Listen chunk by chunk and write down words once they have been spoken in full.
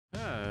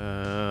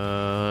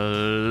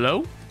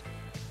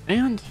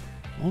And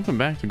welcome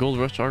back to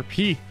Goldrush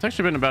RP. It's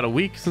actually been about a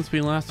week since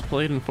we last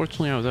played.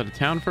 Unfortunately, I was out of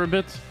town for a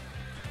bit.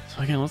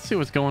 So again, let's see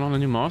what's going on in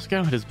New Moscow.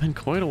 It has been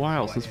quite a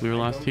while since we were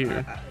last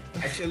here.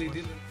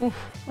 Oof,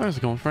 how's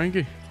it going,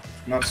 Frankie?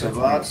 Not so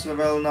bad,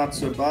 Seville, not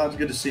so bad.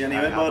 Good to see you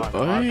anyway, bud.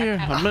 Oh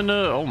yeah, I've been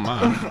oh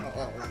my.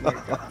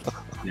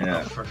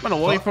 Yeah. I've been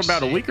away for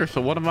about a week or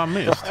so. What have I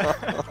missed?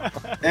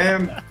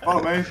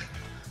 Follow me.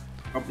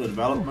 Couple of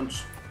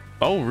developments.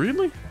 Oh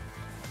really?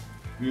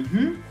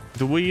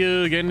 Do we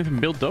get anything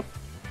built up?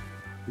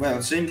 Well,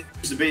 it seems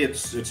to be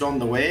it's on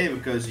the way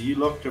because you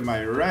look to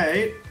my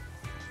right.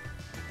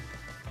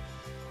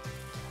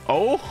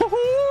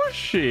 Oh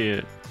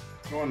shit!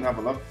 Go on and have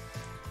a look.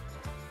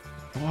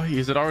 Oh,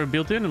 is it already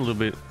built in a little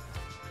bit?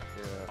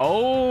 Yeah.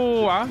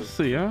 Oh, I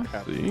see. I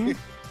see. This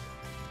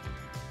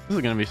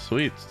is gonna be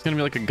sweet. It's gonna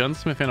be like a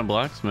gunsmith and a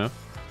blacksmith.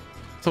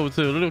 So it's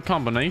a little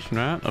combination,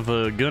 right, of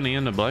a gun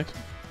and a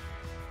blacksmith.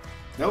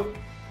 Nope.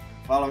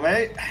 Follow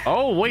me.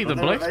 Oh wait, the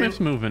blacksmith's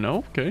moving.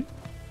 Oh, okay.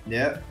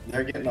 Yeah,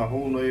 they're getting a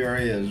whole new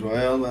area as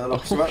well.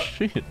 Oh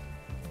shit.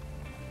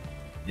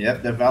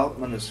 Yep,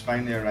 development has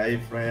finally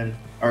arrived, friend.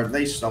 Or at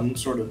least some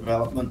sort of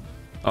development.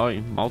 Oh,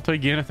 I'll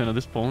take anything at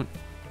this point.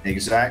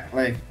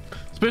 Exactly.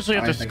 Especially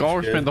after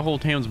Scar spent the whole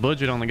town's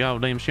budget on the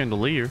goddamn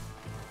chandelier.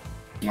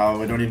 No,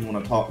 we don't even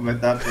want to talk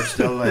about that. We're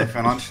still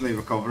financially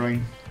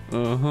recovering.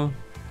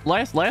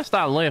 Last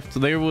I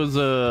left, there was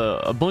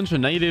a bunch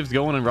of natives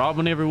going and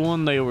robbing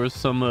everyone. There was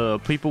some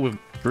people with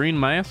green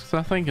masks,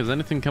 I think. Has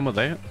anything come of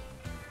that?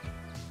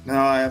 No,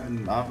 I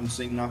haven't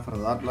seen nothing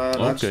of that, lad.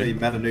 Okay. Actually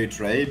met a new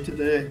tribe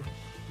today.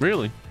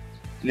 Really?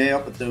 Yeah,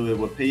 up at the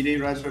Wapiti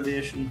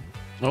reservation.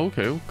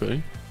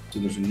 Okay. So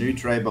there's a new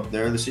tribe up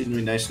there. They seem to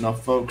be nice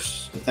enough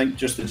folks. I think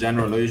just the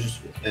general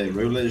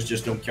rule is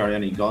just don't carry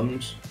any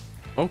guns.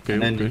 Okay.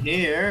 And then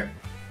here,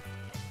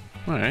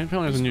 alright,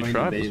 apparently there's a new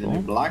tribe as the well.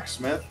 new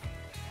blacksmith.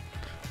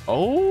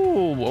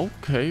 Oh,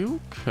 okay.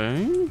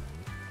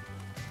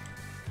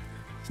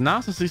 It's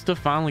nice to see stuff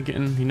finally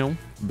getting,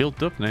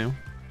 built up now.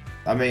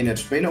 I mean,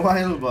 it's been a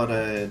while, but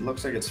it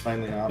looks like it's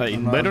finally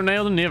happening. Hey, better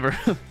now than never.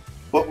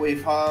 But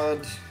we've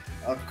had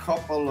a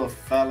couple of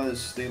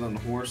fellas stealing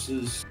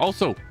horses.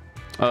 Also,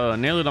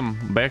 now that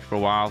I'm back for a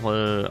while,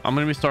 I'm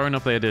gonna be starting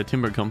up at a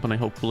timber company,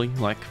 hopefully,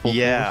 like full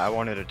force. I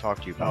wanted to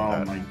talk to you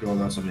about that. Oh my god,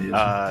 that's amazing.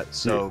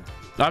 So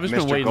I've just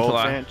been Mr. waiting until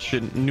I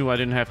Goldfinch? knew I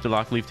didn't have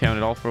to leave town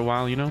at all for a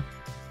while,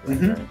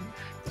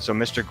 So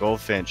Mr.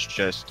 Goldfinch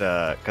just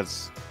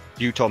because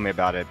you told me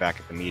about it back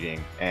at the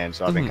meeting, and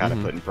so I've been kind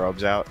of putting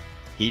probes out.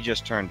 He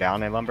just turned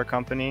down a lumber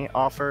company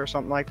offer or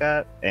something like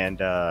that, and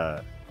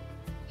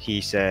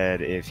he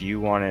said if you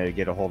want to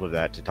get a hold of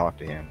that to talk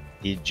to him.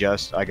 He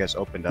just, I guess,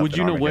 opened up. Would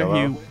you know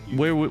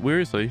where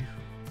is he?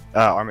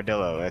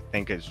 Armadillo, I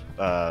think is.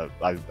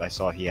 I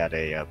saw he had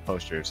a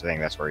poster saying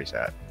that's where he's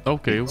at.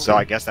 Okay. So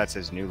I guess that's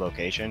his new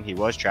location. He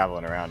was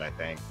traveling around, I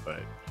think, but.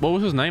 What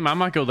was his name? I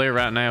might go there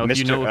right now. If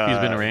you know if he's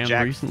been around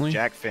recently.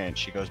 Jack Finch.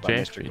 He goes by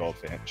Mr.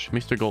 Goldfinch.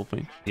 Mr.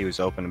 Goldfinch. He was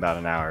open about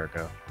an hour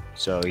ago,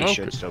 so he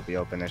should still be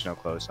open. There's no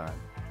close sign.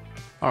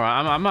 All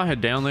right, I might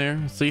head down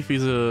there, see if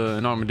he's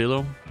an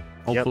armadillo.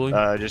 Hopefully.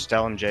 Yep. Just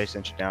tell him Jay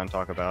sent you down,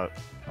 talk about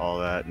all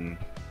that, and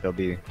he'll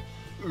be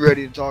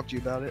ready to talk to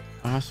you about it.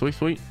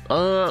 Sweet.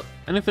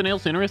 Anything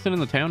else interesting in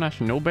the town I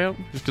should know about?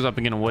 Just because I've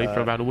been getting away for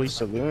about a week.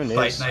 Saloon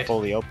is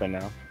fully open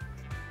now.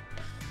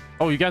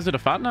 Oh, you guys did a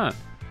fight night?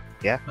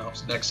 Yeah. No,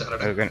 it's next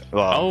Saturday.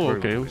 We're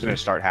gonna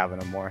start having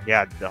them more.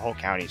 Yeah, the whole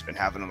county's been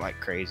having them like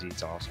crazy.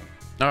 It's awesome.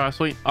 All right,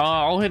 sweet.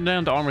 I'll head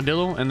down to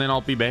Armadillo, and then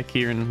I'll be back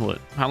here in what?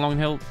 How long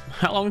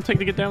it take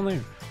to get down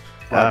there?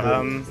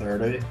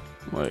 30.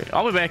 Wait,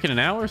 I'll be back in an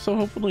hour or so,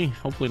 hopefully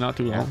not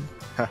too long.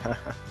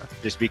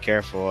 Just be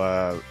careful.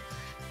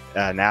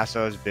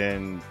 NASA's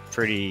been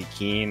pretty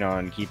keen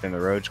on keeping the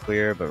roads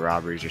clear, but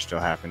robberies are still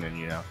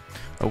happening,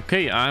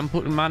 Okay, I'm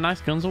putting my nice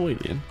guns away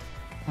then.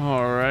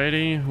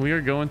 Alrighty, we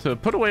are going to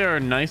put away our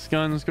nice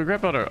guns, go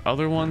grab out our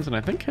other ones, and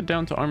I think head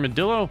down to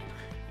Armadillo,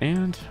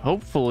 and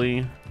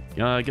hopefully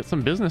get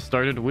some business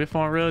started with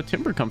our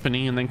timber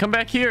company, and then come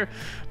back here,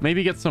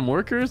 maybe get some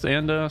workers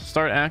and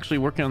start actually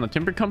working on the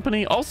timber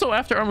company. Also,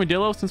 after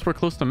Armadillo, since we're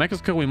close to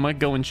Mexico, we might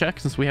go and check,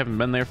 since we haven't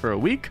been there for a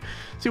week,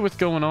 see what's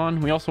going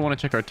on. We also want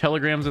to check our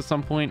telegrams at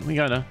some point. We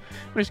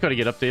just gotta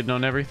get updated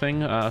on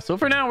everything. So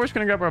for now, we're just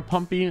gonna grab our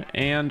pumpy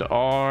and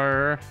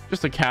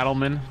just a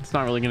cattleman. It's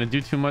not really gonna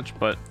do too much,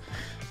 but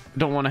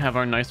don't want to have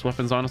our nice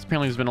weapons on us.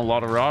 Apparently there's been a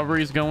lot of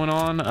robberies going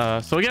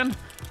on, so again,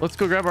 let's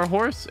go grab our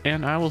horse,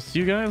 and I will see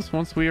you guys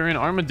once we are in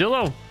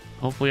Armadillo.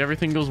 Hopefully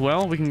everything goes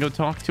well. We can go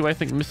talk to, I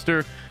think,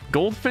 Mr.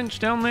 Goldfinch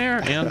down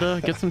there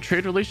and get some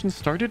trade relations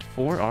started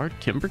for our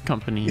timber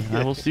company.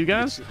 I will see you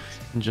guys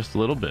in just a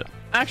little bit.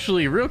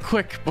 Actually, real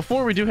quick,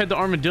 before we do head to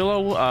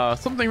Armadillo,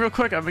 something real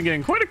quick. I've been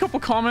getting quite a couple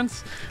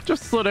comments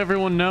just to let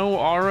everyone know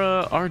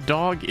our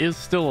dog is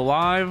still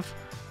alive.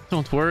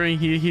 Don't worry,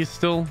 he's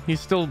still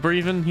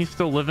breathing, he's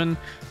still living.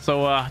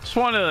 So just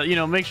want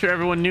to make sure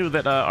everyone knew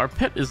that our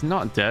pet is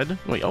not dead.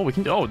 Wait,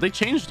 they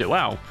changed it.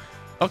 Wow.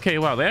 Okay,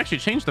 wow, they actually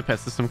changed the pet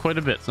system quite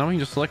a bit. So now we can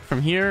just select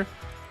from here,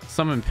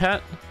 summon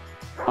pet.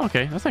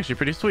 Okay, that's actually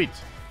pretty sweet.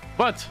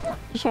 But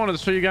just wanted to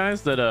show you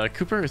guys that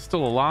Cooper is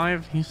still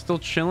alive. He's still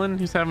chilling.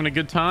 He's having a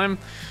good time.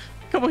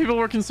 A couple people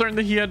were concerned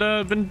that he had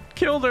been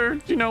killed or,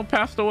 you know,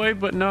 passed away,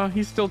 but no,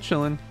 he's still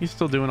chilling. He's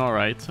still doing all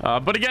right.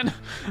 But again,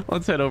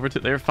 let's head over to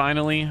there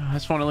finally. I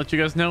just want to let you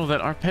guys know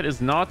that our pet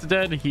is not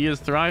dead. He is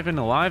thriving,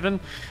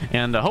 aliving,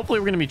 and hopefully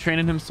we're going to be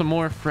training him some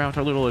more throughout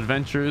our little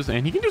adventures.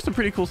 And he can do some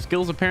pretty cool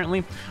skills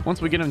apparently. Once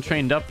we get him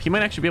trained up, he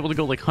might actually be able to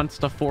go like hunt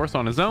stuff for us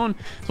on his own.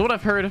 So what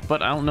I've heard,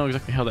 but I don't know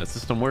exactly how that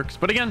system works.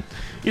 But again,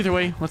 either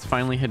way, let's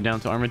finally head down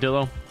to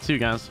Armadillo. See you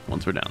guys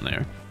once we're down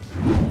there.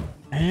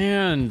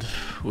 And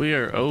we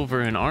are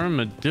over in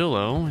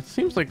Armadillo. It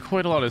seems like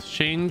quite a lot has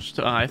changed.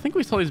 I think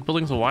we saw these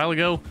buildings a while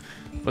ago,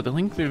 but the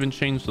length have been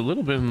changed a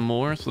little bit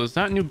more. So there's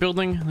that new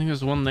building. I think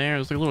there's one there.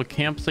 There's like a little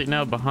campsite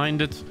now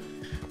behind it.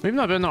 We've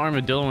not been to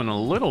Armadillo in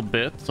a little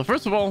bit. So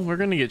first of all, we're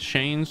going to get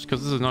changed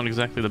because this is not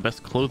exactly the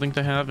best clothing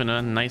to have in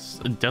a nice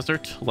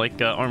desert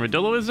like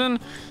Armadillo is in.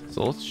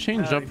 So let's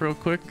change up real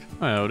quick.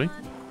 Hi, Howdy.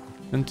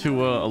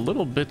 Into a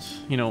little bit,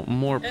 you know,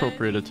 more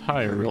appropriate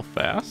attire real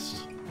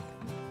fast.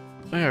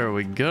 There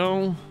we go.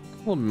 A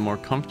little bit more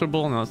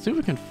comfortable. Now let's see if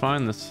we can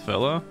find this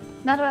fella.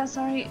 No,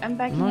 sorry, I'm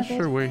back. I'm not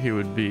sure where he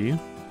would be.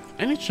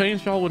 Any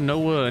chance y'all would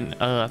know?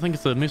 I think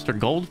it's a Mr.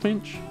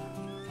 Goldfinch.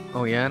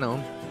 Oh yeah, I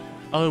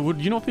know. Would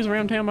you know if he's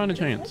around town by any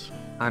chance?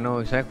 I know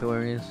exactly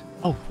where he is.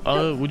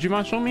 Oh, would you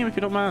mind showing me if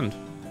you don't mind?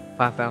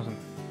 5,000.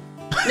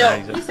 No,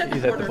 he's at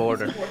the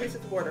border. He's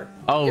at the border.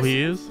 Oh, Yes.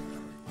 he is.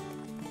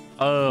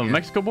 Yeah.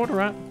 Mexico border,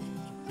 right?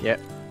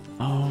 Yep.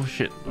 Oh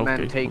shit.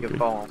 Okay. Manteca Okay.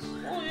 Falls.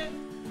 Oh yeah.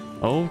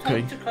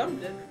 Okay. Time to come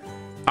then.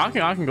 I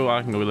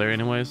can go there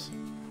anyways.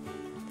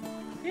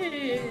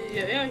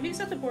 Yeah. He's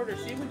at the border,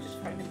 so you would just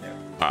find him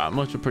there.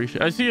 Much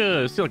appreciated. Is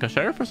he like a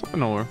sheriff or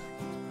something, or?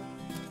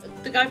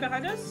 The guy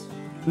behind us?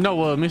 No,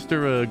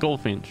 Mr.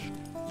 Goldfinch.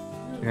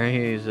 Yeah,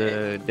 he's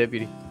a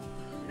deputy.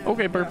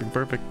 Okay,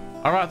 perfect.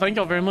 All right, thank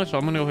y'all very much.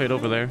 I'm gonna go head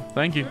over there.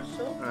 Thank you.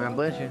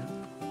 Bless you.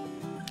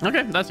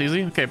 Okay, that's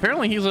easy. Okay,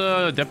 apparently he's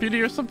a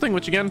deputy or something,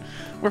 which again,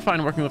 we're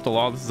fine working with the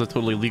law. This is a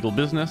totally legal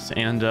business.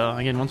 And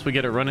again, once we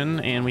get it running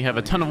and we have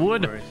a ton of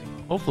wood,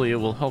 hopefully it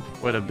will help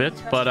quite a bit.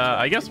 But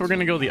I guess we're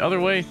gonna go the other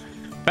way.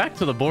 Back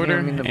to the border,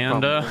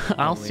 and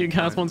I'll see you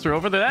guys once we're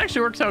over there. That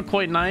actually works out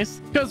quite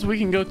nice because we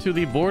can go to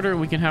the border,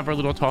 we can have our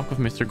little talk with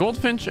Mr.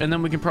 Goldfinch, and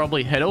then we can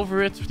probably head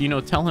over it, you know,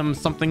 tell him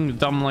something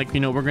dumb like, you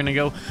know, we're gonna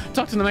go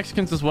talk to the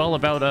Mexicans as well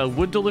about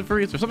wood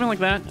deliveries or something like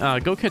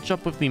that. Go catch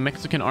up with the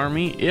Mexican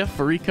army if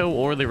Rico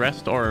or the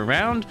rest are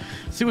around,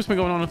 see what's been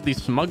going on with the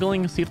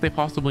smuggling, see if they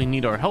possibly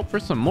need our help for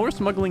some more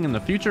smuggling in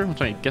the future,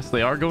 which I guess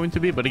they are going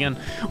to be. But again,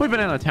 we've been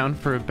out of town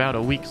for about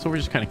a week, so we're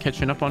just kind of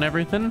catching up on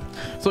everything.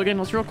 So again,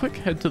 let's real quick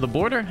head to the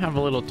border, have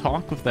a little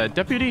talk with that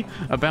deputy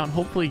about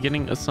hopefully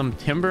getting us some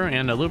timber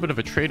and a little bit of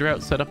a trade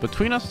route set up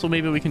between us, so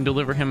maybe we can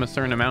deliver him a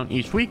certain amount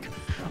each week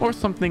or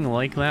something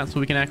like that, so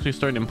we can actually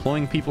start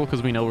employing people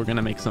because we know we're going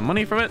to make some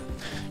money from it.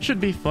 Should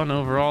be fun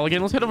overall.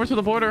 Again, let's head over to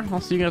the border. I'll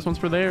see you guys once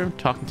we're there,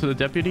 talking to the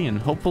deputy and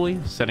hopefully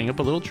setting up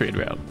a little trade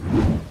route.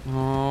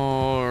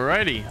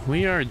 Alrighty,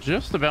 we are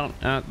just about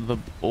at the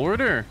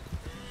border.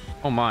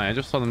 Oh my, I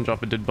just saw them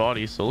drop a dead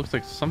body, so it looks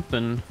like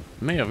something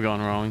may have gone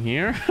wrong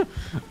here.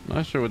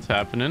 Not sure what's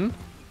happening.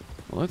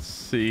 Let's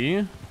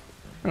see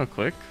real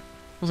quick.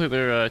 Looks like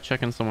they're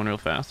checking someone real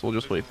fast. We'll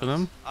just wait for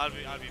them. I'll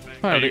be back.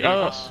 Hi, Are you going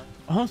across?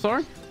 oh,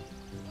 sorry.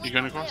 You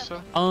going across,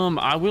 sir?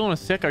 I will in a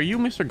sec. Are you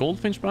Mr.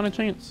 Goldfinch by any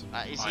chance?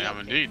 I am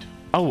indeed.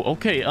 Oh,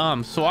 okay.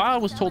 So I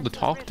was told to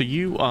talk to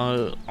you.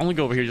 Only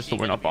go over here just so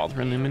we're not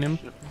bothering them and him.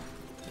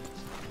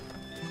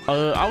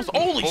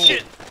 Holy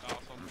shit!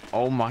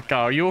 Oh my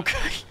god, are you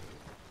okay?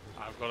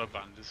 I've got a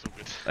band, it's all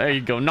good. There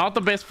you go. Not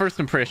the best first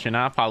impression.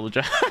 I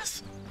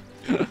apologize.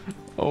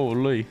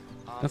 Holy.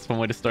 That's one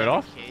way to start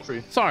off.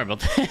 Sorry about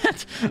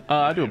that.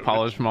 I do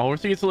apologize for my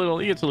horse. He gets a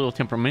little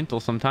temperamental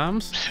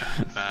sometimes.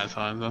 Bad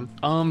times then.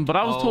 But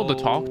I was told to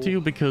talk to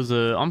you because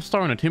I'm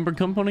starting a timber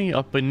company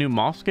up in New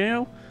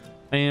Moscow,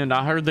 and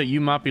I heard that you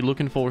might be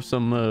looking for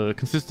some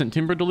consistent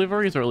timber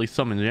deliveries, or at least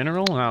some in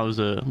general. And I was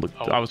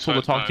told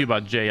to talk to you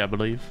about Jay, I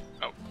believe.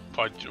 Oh,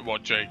 by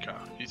what Jake?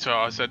 So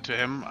I said to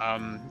him,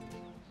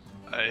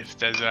 if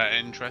there's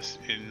interest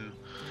in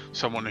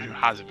someone who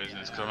has a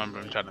business, because I remember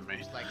him telling me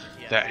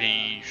that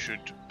he should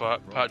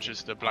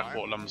purchase the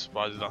Blackwater Lumber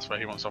Supplies. That's where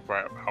he wants to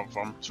operate out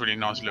from. It's a really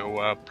nice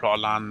little plot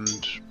of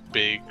land,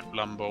 big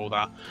lumber, all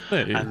that.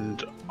 Yeah.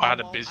 And I had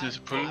a business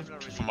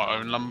approved for my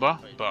own lumber,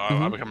 but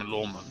I became a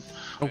lawman.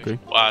 Okay.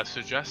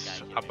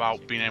 Suggest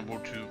about being able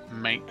to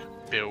make,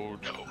 build,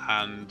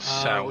 and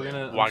sell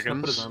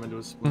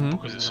wagons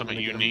because it's something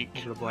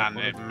unique and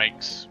it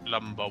makes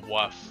lumber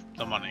worth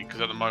the money.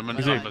 Because at the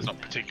moment, lumber's not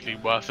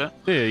particularly worth it.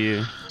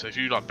 Yeah. So if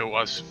you like built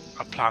us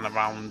a plan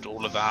around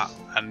all of that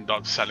and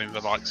like selling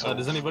the likes of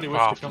does anybody wish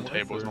craft to come and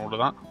with, tables or? and all of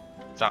that,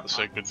 that's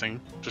a good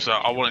thing. Just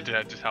I wanted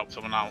to just help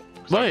someone out.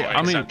 Right,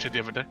 I mean, accepted the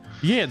other day.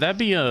 Yeah,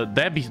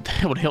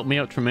 that would help me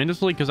out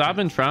tremendously because I've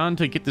been trying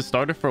to get this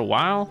started for a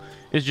while.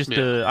 It's just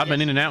I've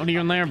been in and out here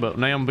and there, but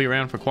now I'm gonna be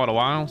around for quite a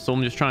while, so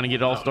I'm just trying to get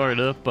it all started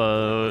up.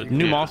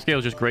 New Moscow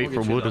is just great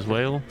for wood as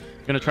well.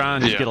 Gonna try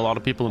and just get a lot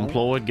of people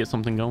employed, get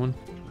something going.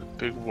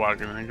 big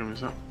wagon. I think of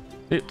that.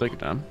 Yeah, take it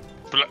down.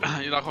 But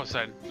like I was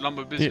saying,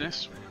 lumber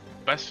business.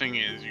 Best thing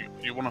is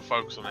you want to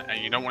focus on it,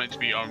 and you don't want it to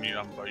be only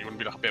lumber. You want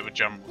to be like a bit of a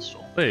general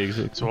store. Yeah,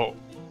 exactly. So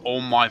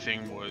all my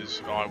thing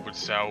was I would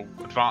sell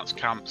advanced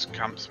camps,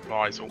 camp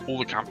supplies, all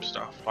the camp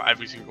stuff, like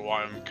every single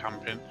item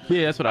camping.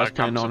 Yeah, that's what I was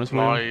planning on as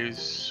well.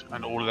 Supplies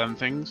and all of them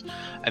things,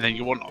 and then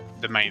you want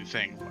the main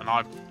thing. And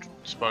I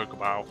spoke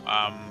about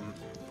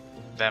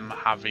them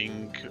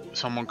having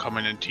someone come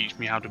in and teach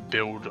me how to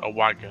build a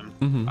wagon,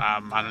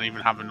 and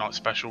even having like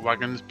special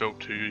wagons built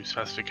to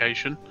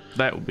specification.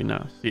 That would be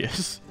nice.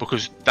 Yes.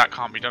 Because that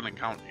can't be done in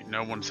county.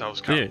 No one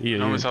sells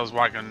no one sells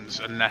wagons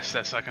unless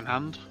they're second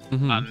hand,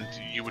 and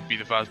you would be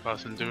the first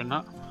person doing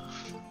that.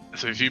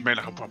 So if you made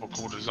like a proper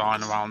cool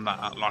design around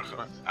that, like,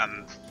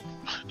 and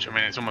I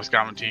mean, it's almost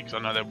guaranteed because I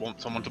know they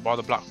want someone to buy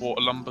the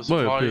Blackwater lumber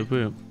supply.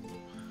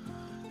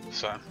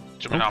 So.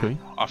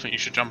 I think you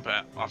should jump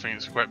at it. I think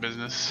it's a great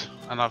business,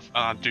 and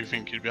I do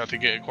think you'd be able to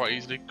get it quite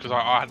easily because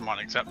I had mine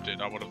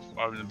accepted. I would have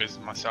owned the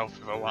business myself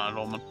if I weren't a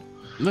lawman.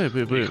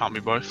 You can't be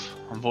both,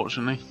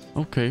 unfortunately.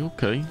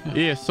 Okay.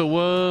 Yeah.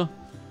 So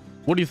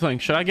what do you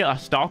think? Should I get a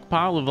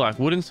stockpile of like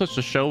wood and such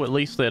to show at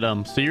least that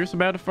I'm serious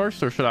about it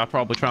first, or should I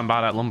probably try and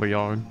buy that lumber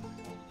yard?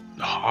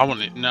 No,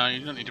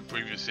 you don't need to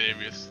prove you're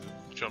serious.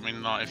 Do you know what I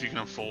mean? Like, if you can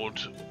afford,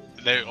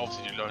 they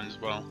obviously do loans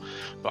as well,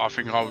 but I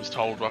think I was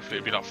told roughly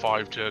it'd be like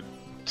 5 to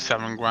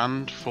 7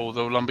 grand for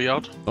the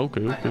lumberyard.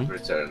 Okay. But I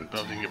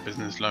think get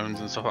business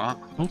loans and stuff like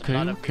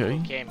that.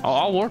 Okay.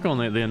 I'll work on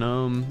that then.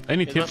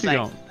 Any tips you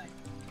got?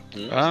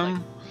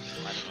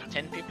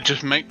 10 people.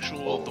 Just make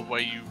sure the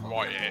way you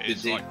write it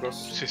is like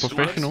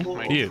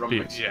professional.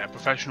 Yeah,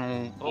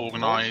 professional,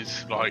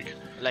 organized. Like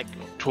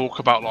talk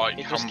about like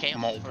how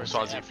multiple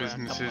sides of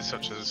businesses,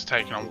 such as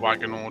taking on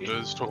wagon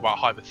orders. Talk about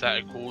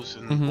hypotheticals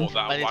and what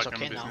that wagon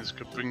business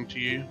could bring to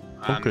you.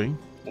 And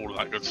all of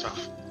that good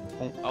stuff.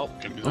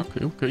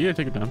 Okay, yeah,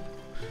 take it down.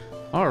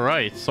 All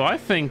right, so I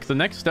think the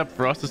next step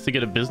for us is to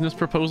get a business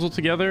proposal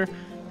together,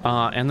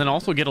 and then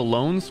also get a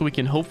loan so we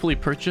can hopefully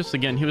purchase.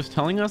 Again, he was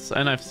telling us,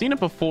 and I've seen it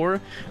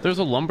before, there's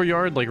a lumber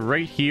yard like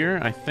right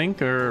here, I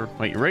think, or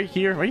wait, right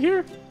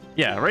here.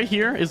 Yeah, right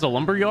here is a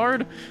lumber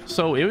yard,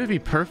 so it would be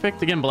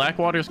perfect. Again,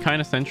 Blackwater is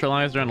kind of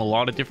centralized around a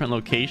lot of different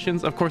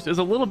locations. Of course, it's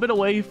a little bit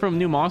away from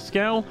New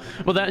Moscow,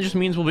 but that just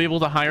means we'll be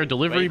able to hire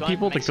delivery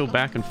people to go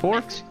back and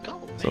forth.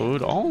 So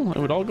it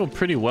would all go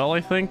pretty well,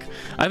 I think.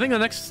 I think the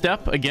next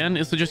step, again,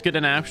 is to just get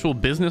an actual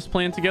business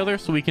plan together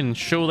so we can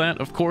show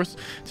that, of course,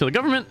 to the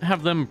government,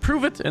 have them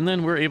prove it, and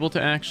then we're able to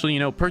actually,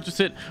 purchase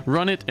it,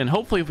 run it, and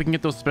hopefully if we can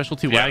get those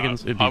specialty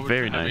wagons, it'd be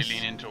very nice. I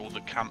would lean into all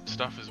the camp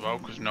stuff as well,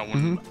 because no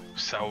one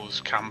sells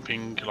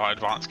camping, like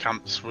advanced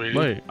camps,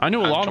 really. Right. I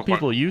knew a lot of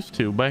people used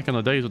to back in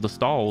the days with the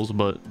stalls,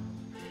 but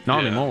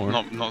not anymore.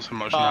 Not so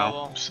much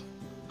now.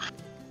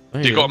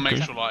 You got to make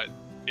sure, like,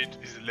 it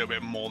is a little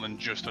bit more than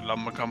just a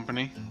lumber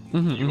company.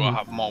 You gotta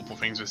have multiple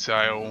things for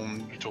sale,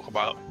 and you talk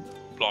about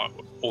like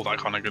all that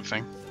kind of good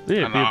thing.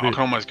 I can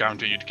almost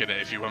guarantee you to get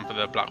it if you went for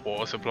the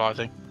Blackwater supply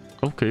thing.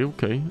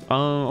 Okay.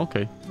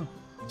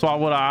 So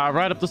I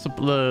write up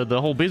the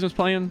whole business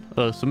plan,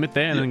 submit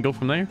that, and then go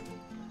from there.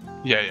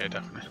 Yeah,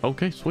 definitely.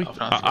 Okay, sweet.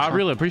 I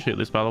really appreciate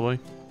this, by the way.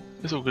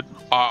 It's all good.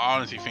 I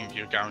honestly think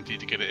you're guaranteed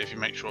to get it if you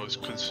make sure it's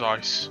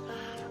concise.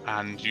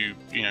 And you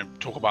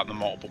talk about the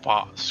multiple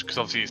parts, because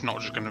obviously it's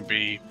not just going to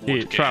be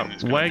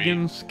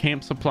wagons,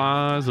 camp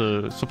supplies,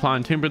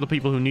 supplying timber to the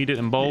people who need it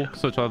in bulk,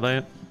 such like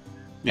that.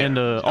 And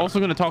also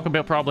going to talk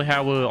about probably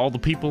how all the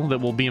people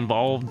that will be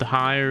involved,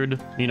 hired,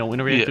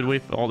 interacted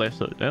with, all that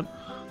stuff. Yep.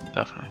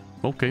 Definitely.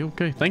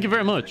 Okay. Thank you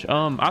very much.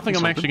 I think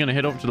I'm actually going to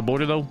head over to the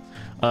border though.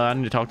 I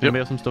need to talk to them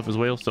about some stuff as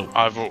well. So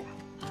I will.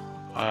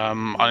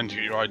 I need to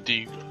get your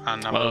ID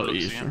and have a look.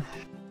 Sure.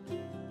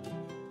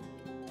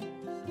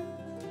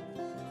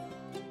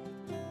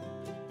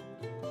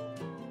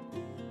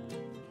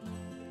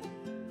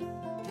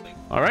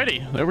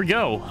 Alrighty, there we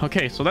go.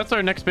 Okay, so that's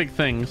our next big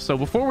thing. So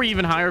before we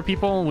even hire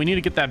people, we need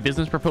to get that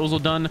business proposal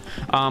done.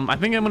 I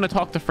think I'm going to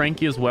talk to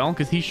Frankie as well,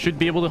 because he should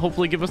be able to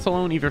hopefully give us a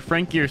loan. Either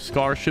Frankie or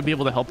Scar should be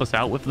able to help us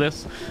out with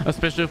this,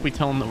 especially if we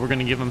tell them that we're going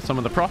to give them some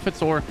of the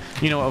profits, or,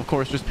 of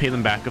course, just pay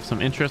them back of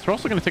some interest. We're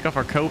also going to take off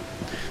our coat,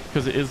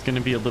 because it is going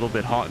to be a little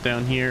bit hot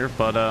down here.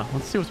 But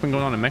let's see what's been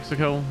going on in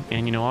Mexico.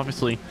 And,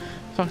 obviously,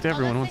 talk to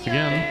everyone once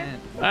again.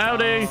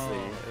 Howdy!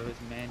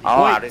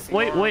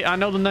 Wait, I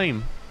know the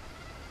name.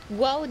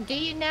 Whoa, do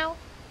you know?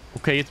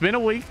 Okay, it's been a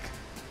week.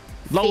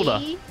 Lola.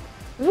 See?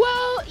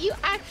 Whoa, you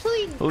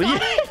actually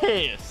got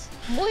it.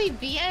 Muy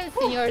bien,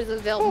 señor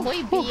Zaville.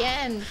 Muy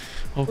bien.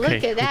 Okay,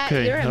 look at that.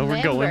 You're a there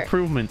we go. member.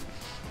 Improvement.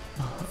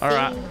 All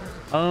right.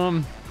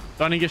 Do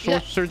I need to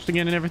get searched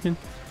again and everything?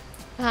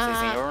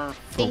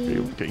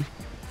 Okay.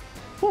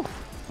 Whew.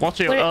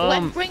 Watch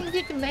out. What brings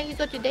you to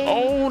Mexico today?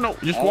 Oh no,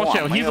 just watch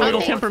out. He's a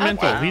little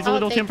temperamental. Okay. He's a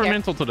little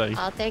temperamental today.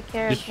 I'll take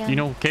care of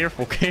him.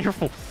 Careful.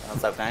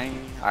 That's okay.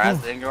 Alright,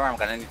 senor, I'm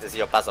gonna need to see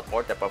your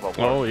passport, por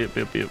favor. Oh, yep.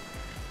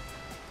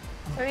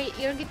 Alright,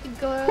 you're good to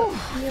go.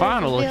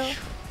 Finally.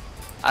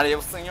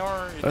 Adios,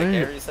 senor. You take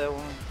care of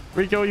yourself.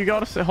 Rico, you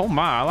gotta say, oh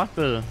my, I like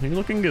you're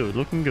looking good.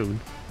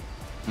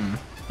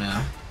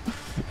 Yeah.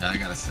 Yeah, I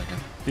got a second.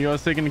 You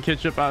guys taking to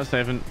catch up? I just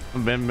haven't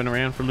been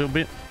around for a little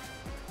bit.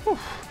 Whew.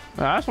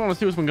 I just want to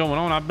see what's been going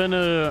on. I've been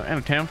out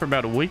of town for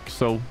about a week,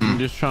 so I'm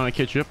just trying to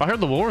catch up. I heard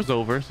the war's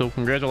over, so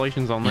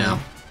congratulations on that. Yeah,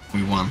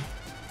 we won.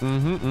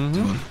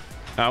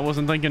 I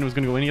wasn't thinking it was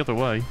going to go any other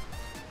way.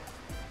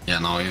 Yeah,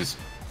 no, it was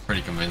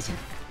pretty convincing.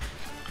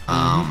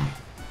 I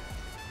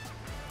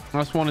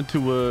just wanted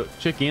to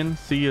check in,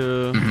 see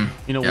you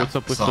know, what's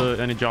up with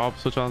any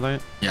jobs such like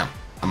that. Yeah,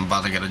 I'm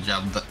about to get a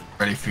job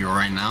ready for you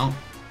right now.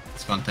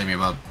 It's gonna take me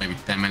about maybe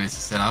 10 minutes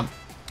to set up.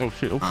 Oh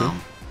shit, okay.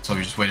 So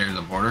we just wait here at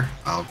the border.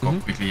 I'll go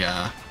quickly.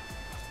 I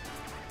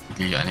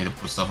need to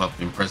put stuff up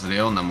in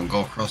Presidio, and then we'll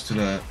go across to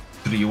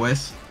the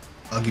US.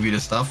 I'll give you the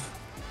stuff,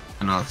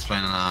 and I'll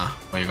explain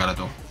what you gotta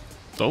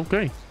do.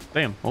 Okay.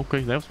 Damn.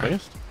 Okay, that was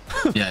fast.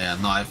 yeah.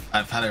 No,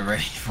 I've had it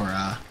ready for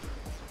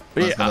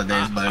last couple of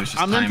days, but it was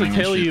just I meant to timing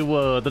and tell shit.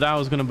 you that I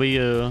was gonna be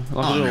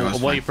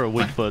away for a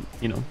week, but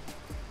you know.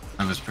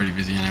 I was pretty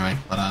busy anyway,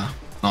 but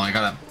no, I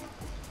got a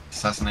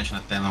assassination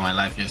at the end of my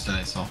life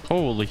yesterday, so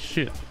holy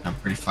shit, I'm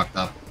pretty fucked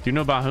up. Do you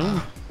know about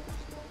whom?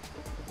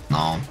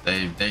 No,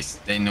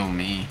 they knew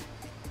me.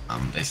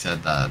 They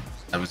said that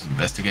I was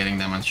investigating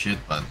them and shit,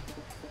 but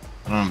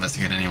I don't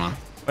investigate anyone.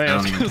 Wait, I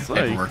don't even do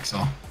paperwork, so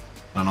I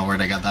don't know where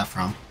they got that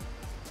from.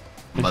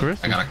 But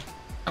I got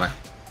a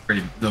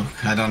pretty look.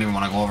 I don't even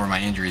want to go over my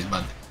injuries,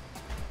 but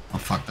I'm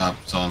fucked up,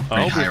 so I'm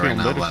pretty high right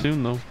now. But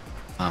soon, though.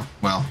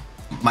 Well,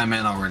 my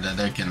men over there,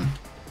 they can.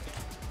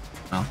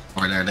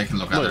 Over there, they can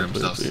look after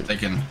themselves. They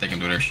can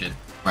do their shit.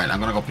 Right, I'm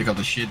gonna go pick up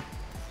the shit,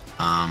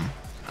 and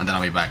then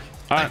I'll be back.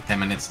 Like 10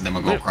 minutes, and then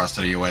we'll go across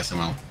to the US,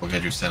 and we'll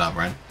get you set up,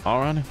 right?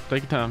 All right,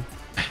 take your time.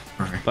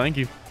 Perfect. Thank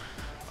you.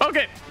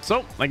 Okay,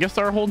 so I guess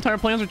our whole entire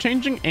plans are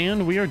changing,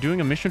 and we are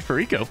doing a mission for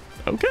Eco.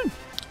 Okay,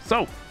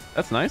 so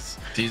that's nice.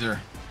 Teaser.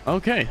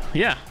 Okay,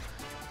 yeah.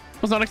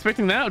 Was not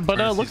expecting that, but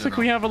looks like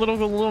we have a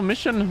little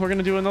mission. We're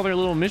gonna do another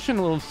little mission,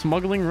 a little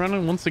smuggling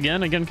run once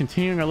again. Again,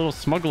 continuing our little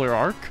smuggler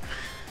arc.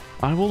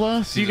 I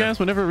will see you guys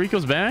whenever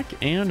Rico's back,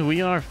 and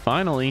we are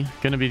finally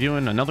going to be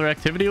doing another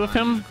activity with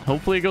him.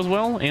 Hopefully it goes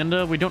well,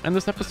 and we don't end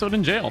this episode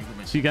in jail.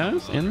 See you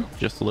guys in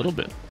just a little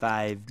bit.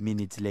 5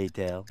 minutes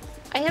later.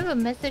 I have a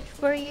message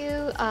for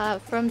you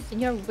from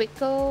Senor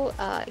Rico.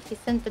 He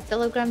sent a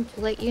telegram to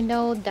let you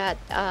know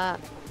that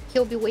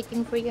he'll be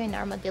waiting for you in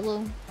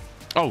Armadillo.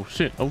 Oh,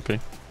 shit.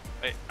 Okay.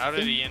 Wait, how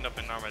did he end up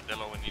in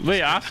Armadillo when you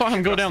Wait, I saw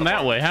him go down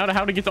that way. How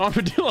to get to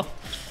Armadillo?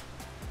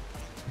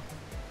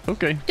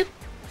 Okay.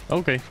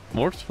 Okay,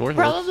 works.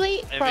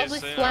 Probably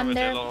swam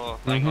there.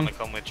 I'm gonna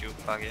come with you,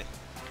 fuck it.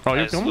 Oh, I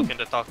you're was coming? looking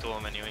to talk to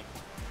him anyway.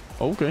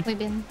 Okay. We've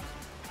been.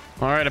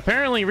 All right,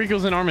 apparently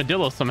Rico's in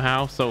Armadillo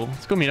somehow, so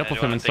let's go meet up with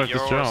him and start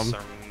this job.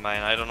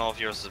 Mine? I don't know if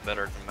yours is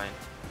better than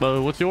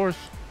mine. What's yours?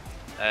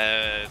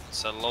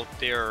 It's a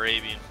low-tier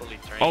Arabian fully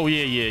trained. Oh,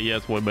 yeah,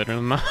 it's way better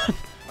than mine.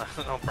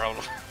 No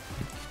problem.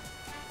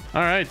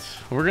 All right,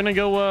 we're gonna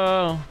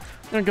go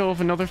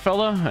with another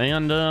fella,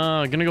 and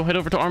gonna go head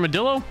over to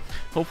Armadillo.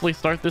 Hopefully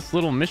start this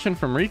little mission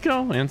from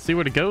Rico and see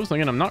where it goes.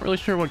 Again, I'm not really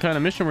sure what kind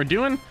of mission we're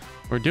doing.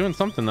 We're doing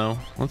something though.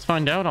 Let's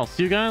find out. I'll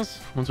see you guys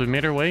once we've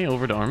made our way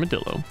over to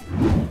Armadillo.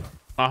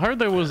 I heard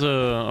there was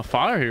a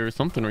fire here or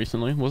something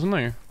recently, wasn't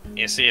there?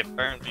 You see,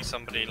 apparently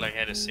somebody like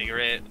had a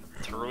cigarette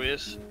through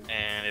it,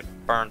 and it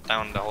burned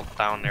down the whole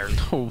town there.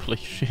 Holy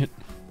shit!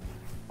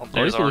 Well,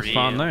 At least it looks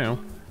fine now.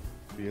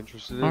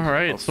 All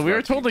right, so we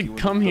were told to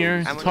come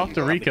here to talk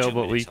to Rico,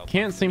 but we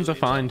can't seem to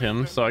find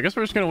him. So I guess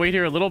we're just gonna wait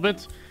here a little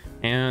bit,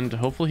 and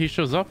hopefully he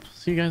shows up.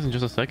 See you guys in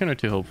just a second or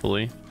two,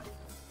 hopefully.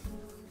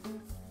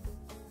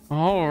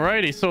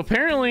 Alrighty, so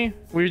apparently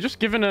we were just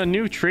given a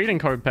new trading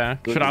card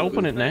pack. Should I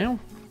open it now?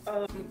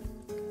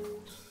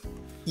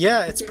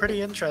 Yeah, it's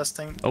pretty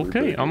interesting.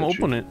 Okay, I'm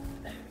opening it.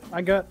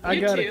 I got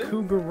a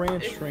Cougar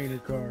Ranch trainer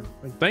card.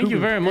 Thank you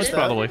very much,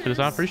 by the way, for this.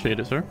 I appreciate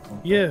it, sir.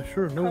 Yeah,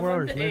 sure, no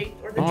worries, man.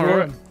 All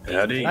right.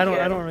 I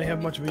don't really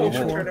have much of a use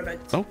for it.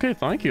 Okay,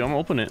 thank you. I'm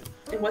opening it.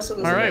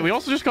 All right, we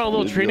also just got a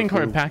little trading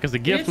card pack as a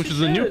gift, which is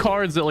the new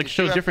cards that like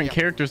show different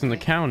characters in the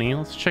county.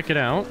 Let's check it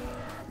out.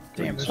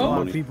 Damn, there's a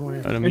lot of people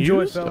here.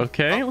 Enjoy it,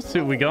 okay, let's see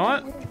what we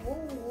got.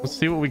 Let's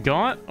see what we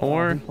got.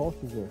 Or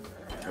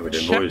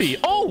Chippy.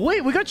 Oh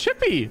wait, we got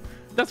Chippy.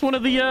 That's one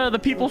of the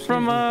people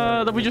from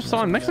that we just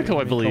saw in Mexico,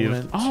 I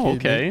believe. Oh,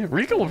 okay.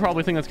 Rico will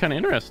probably think that's kind of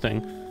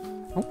interesting.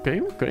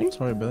 Okay.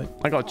 Sorry, Billy.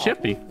 I got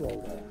Chippy.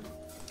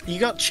 You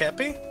got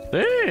Chippy?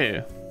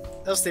 Hey.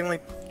 That's the only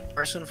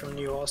person from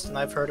New Austin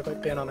I've heard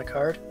about being on a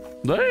card.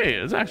 Hey,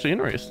 it's actually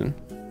interesting.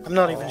 I'm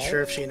not even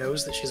sure if she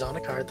knows that she's on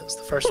a card. That's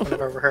the first one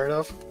I've ever heard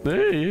of.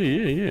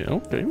 Hey, yeah.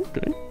 Okay.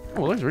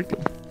 Oh, there's Rico.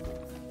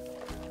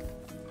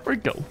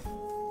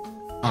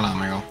 Hold on,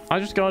 amigo. I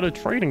just got a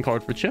trading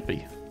card for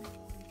Chippy.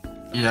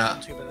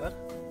 Yeah. Too bad.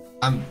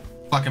 I'm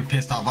fucking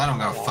pissed off. I don't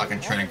got a fucking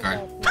trading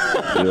card.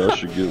 Yeah, I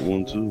should get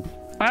one too.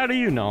 How do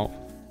you know?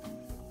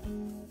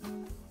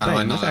 How do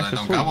I know that I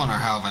don't got one, or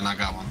how have I not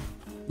got one?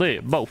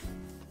 Wait, both.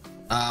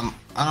 I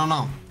don't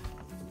know.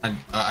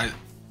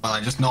 Well, I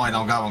just know I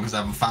don't got one because I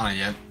haven't found it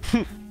yet.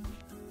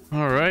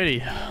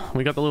 Alrighty,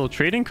 we got the little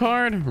trading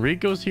card.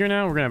 Rico's here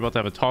now. We're gonna about to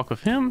have a talk with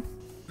him.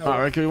 Oh.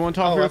 Alright, we want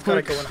to talk real I've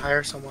gotta quick? go and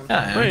hire someone.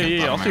 Yeah,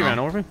 I'll see you around,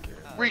 over.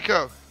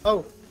 Rico.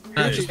 Oh,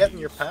 did you get in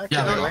your pack?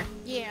 Yeah, by the no. way?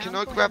 Can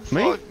I grab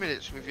 5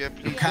 minutes with you,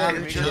 please? You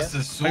can just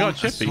as soon,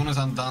 as soon as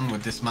I'm done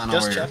with this man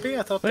Just over here. Chappie?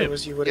 I thought there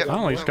was you would have I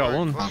only just got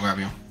one. I'll grab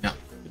you. Yeah.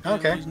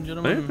 Okay.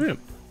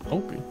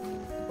 Okay.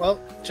 Well,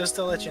 just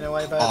to let you know,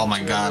 I've Oh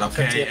my god,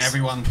 okay,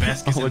 everyone,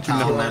 Besk is in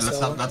town, man.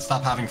 Let's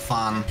stop having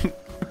fun.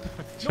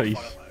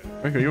 Jeez.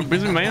 Okay, you're a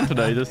busy man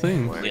today, this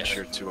thing. Make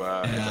sure to,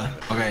 yeah.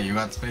 Okay, you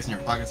got space in your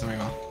pockets,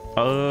 amigo?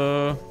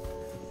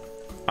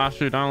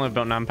 Shoot, I only have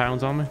about 9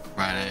 pounds on me.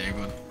 Right, there you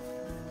go.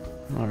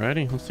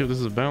 Alrighty, let's see what this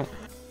is about.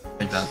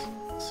 Take that.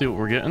 See what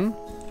we're getting.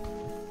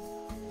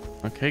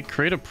 Okay,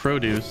 creative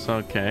produce.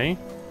 Okay.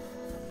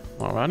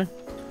 Alrighty.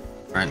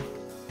 Right.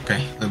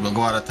 Okay, then we'll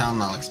go out of town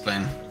and I'll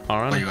explain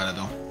what you gotta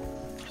do.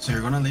 So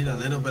you're gonna need a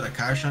little bit of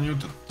cash on you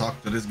to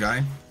talk to this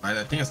guy, right?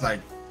 I think it's like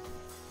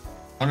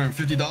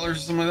 $150 or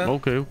something like that.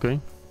 Okay.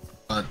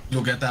 But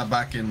you'll get that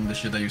back in the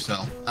shit that you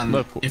sell. And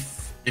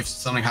if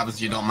something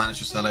happens, you don't manage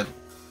to sell it,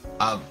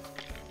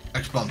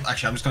 actually,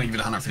 I'm just gonna give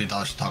you the $150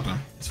 to talk to him.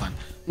 It's fine.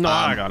 No,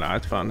 I got it.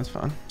 It's fine. It's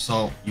fine.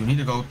 So you need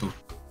to go to.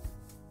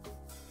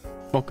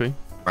 Okay.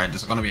 Right,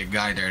 there's gonna be a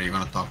guy there. You're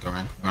gonna talk to him.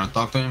 Right? You're gonna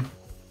talk to him.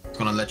 He's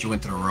gonna let you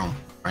into the room.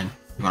 Right.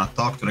 You're gonna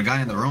talk to the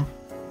guy in the room.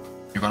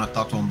 You're gonna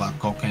talk to him about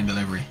cocaine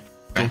delivery.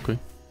 Okay.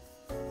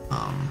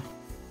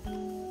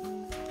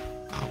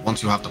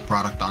 Once you have the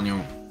product on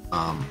you,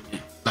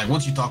 like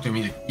once you talk to him,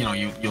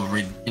 you'll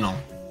read,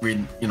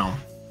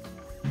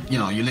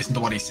 you listen to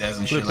what he says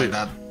and shit like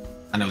that,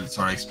 and he'll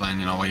sort of explain,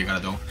 what you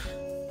gotta do.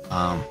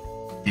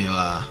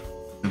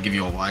 He'll give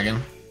you a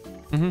wagon,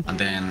 and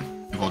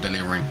then you go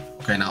delivering.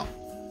 Okay, now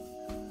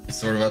it's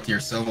sort of up to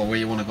yourself what way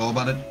you want to go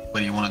about it.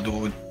 Whether you want to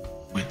do it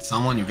with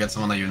someone, you get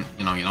someone that you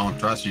don't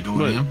trust, you do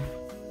it with him,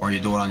 or you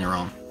do it on your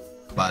own.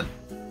 But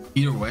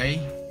either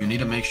way, you need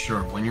to make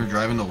sure when you're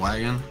driving the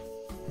wagon,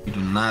 you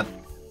do not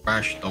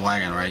crash the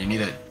wagon, right?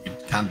 You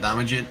can't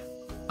damage it,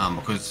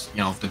 because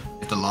if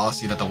the law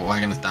see that the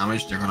wagon is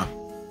damaged, they're gonna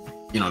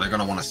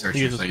want to search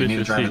you. So you need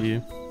to drive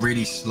it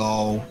really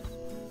slow,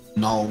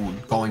 no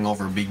going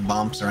over big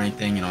bumps or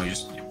anything.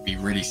 Just be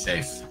really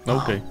safe.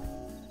 Okay.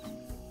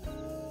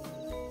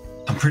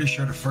 I'm pretty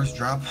sure the first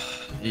drop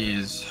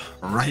is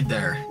right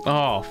there.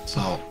 Oh.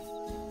 So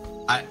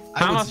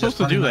how am I supposed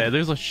to do that?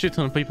 There's a shit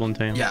ton of people in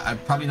town. Yeah,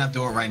 I'd probably not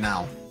do it right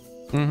now.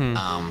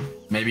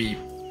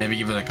 Maybe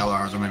give it a couple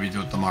hours, or maybe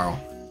do it tomorrow.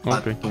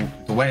 But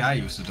the way I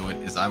used to do it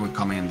is I would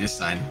come in this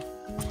side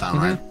of town,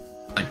 right?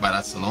 Like by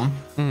that saloon,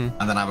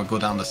 and then I would go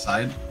down the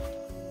side,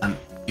 and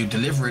you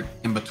deliver it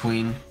in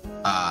between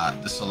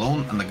the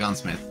saloon and the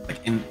gunsmith,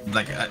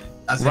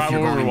 as if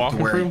you're going to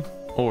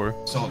where.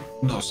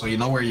 So you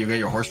know where you get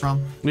your horse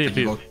from? Yeah,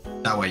 you go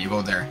that way. You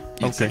go there.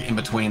 It's like in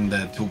between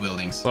the two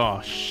buildings.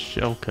 Oh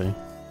shit. Okay.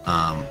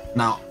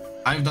 Now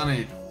I've done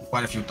it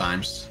quite a few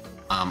times.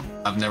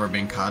 I've never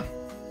been caught.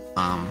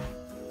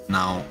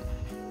 Now,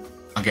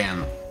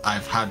 again,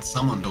 I've had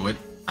someone do it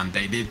and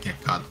they did get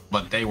caught,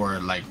 but they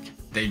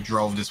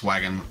drove this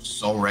wagon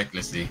so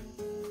recklessly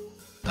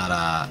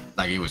that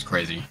it was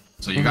crazy.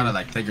 So you gotta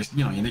take your,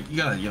 you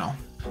gotta,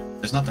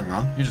 there's nothing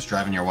wrong. You're just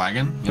driving your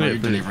wagon. You're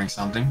delivering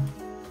something.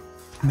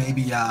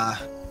 Maybe I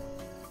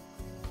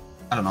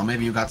don't know.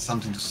 Maybe you got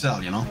something to sell.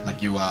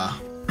 Like you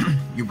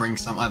you bring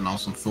some, I don't know,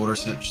 some food or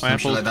some shit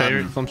like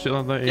that. Some shit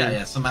like that.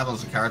 Yeah, some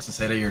apples and carrots, and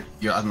say that you're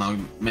I don't know,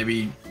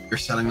 maybe you're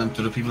selling them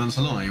to the people in the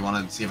saloon, or you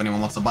want to see if anyone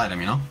wants to buy them,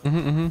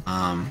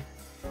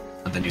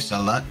 and then you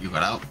sell that, you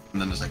got out,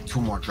 and then there's 2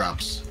 more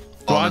drops.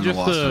 So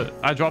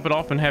I drop it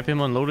off and have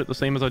him unload it the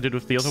same as I did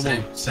with the other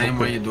one. Same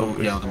way you do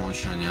the other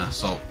motion, yeah.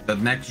 So the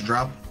next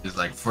drop is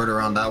further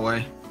around that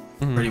way,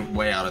 pretty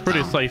way out of town.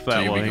 Pretty safe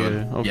that way.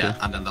 Yeah,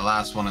 and then the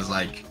last one is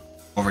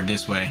over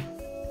this way,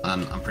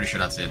 and I'm pretty sure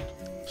that's it.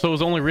 So it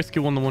was only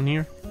risky the one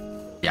here?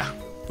 Yeah.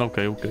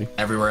 Okay.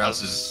 Everywhere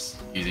else is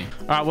easy.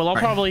 Alright, well, I'll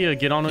probably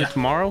get on it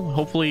tomorrow.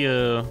 Hopefully,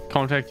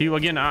 contact you.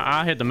 Again,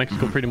 I head to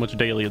Mexico pretty much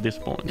daily at this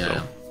point. Yeah.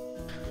 So.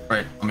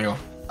 Right, amigo.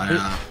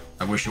 I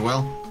wish you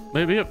well.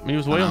 Maybe, yep, you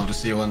as well. I'll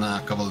just see you in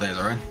a couple of days,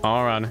 alright?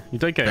 Alright, you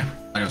take care. Okay.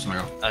 Adios,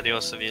 amigo.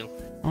 Adios, Seville.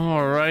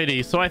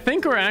 Alrighty, so I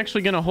think we're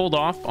actually going to hold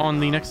off on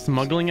the next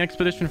smuggling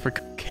expedition for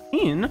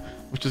cocaine,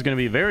 which is going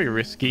to be very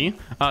risky.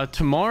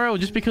 Tomorrow,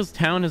 just because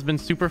town has been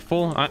super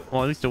full,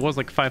 well, at least it was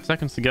 5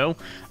 seconds ago,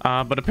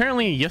 but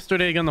apparently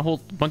yesterday, again, the whole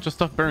bunch of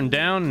stuff burned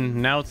down, and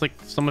now it's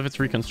some of it's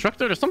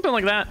reconstructed or something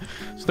like that.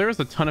 So there's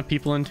a ton of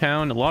people in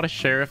town, a lot of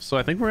sheriffs, so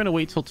I think we're going to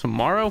wait till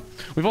tomorrow.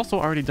 We've also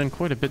already done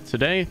quite a bit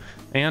today,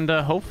 and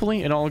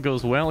hopefully it all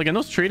goes well. Again,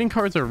 those trading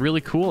cards are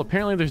really cool.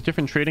 Apparently there's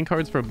different trading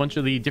cards for a bunch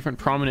of the different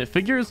prominent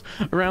figures.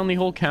 around the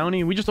whole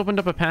county. We just opened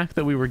up a pack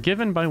that we were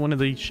given by one of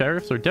the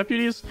sheriffs or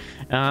deputies,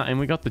 and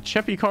we got the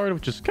Cheppy card,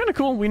 which is kind of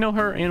cool. We know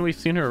her and we've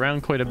seen her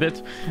around quite a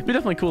bit. It'd be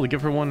definitely cool to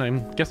give her one.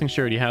 I'm guessing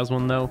she already has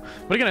one though.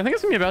 But again, I think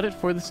that's gonna be about it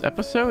for this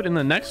episode. In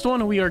the next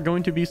one, we are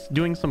going to be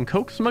doing some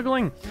coke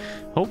smuggling.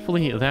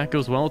 Hopefully that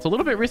goes well. It's a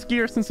little bit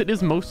riskier since it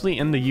is mostly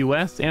in the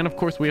US, and of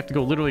course we have to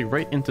go literally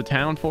right into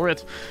town for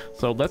it,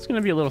 so that's going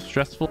to be a little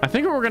stressful. I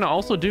think what we're going to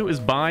also do is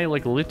buy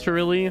like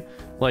literally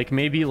like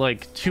maybe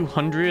like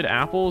 200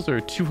 apples or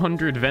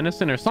 200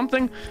 venison or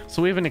something,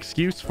 so we have an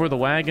excuse for the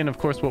wagon, of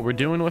course, what we're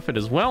doing with it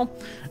as well.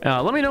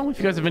 Let me know if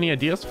you guys have any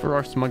ideas for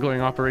our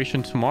smuggling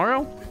operation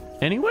tomorrow.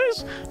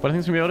 Anyways, but I think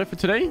it's gonna be about it for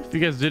today. If you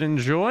guys did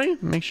enjoy,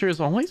 make sure as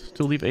always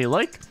to leave a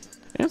like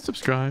and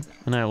subscribe,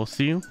 and I will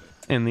see you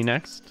in the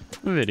next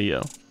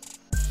video.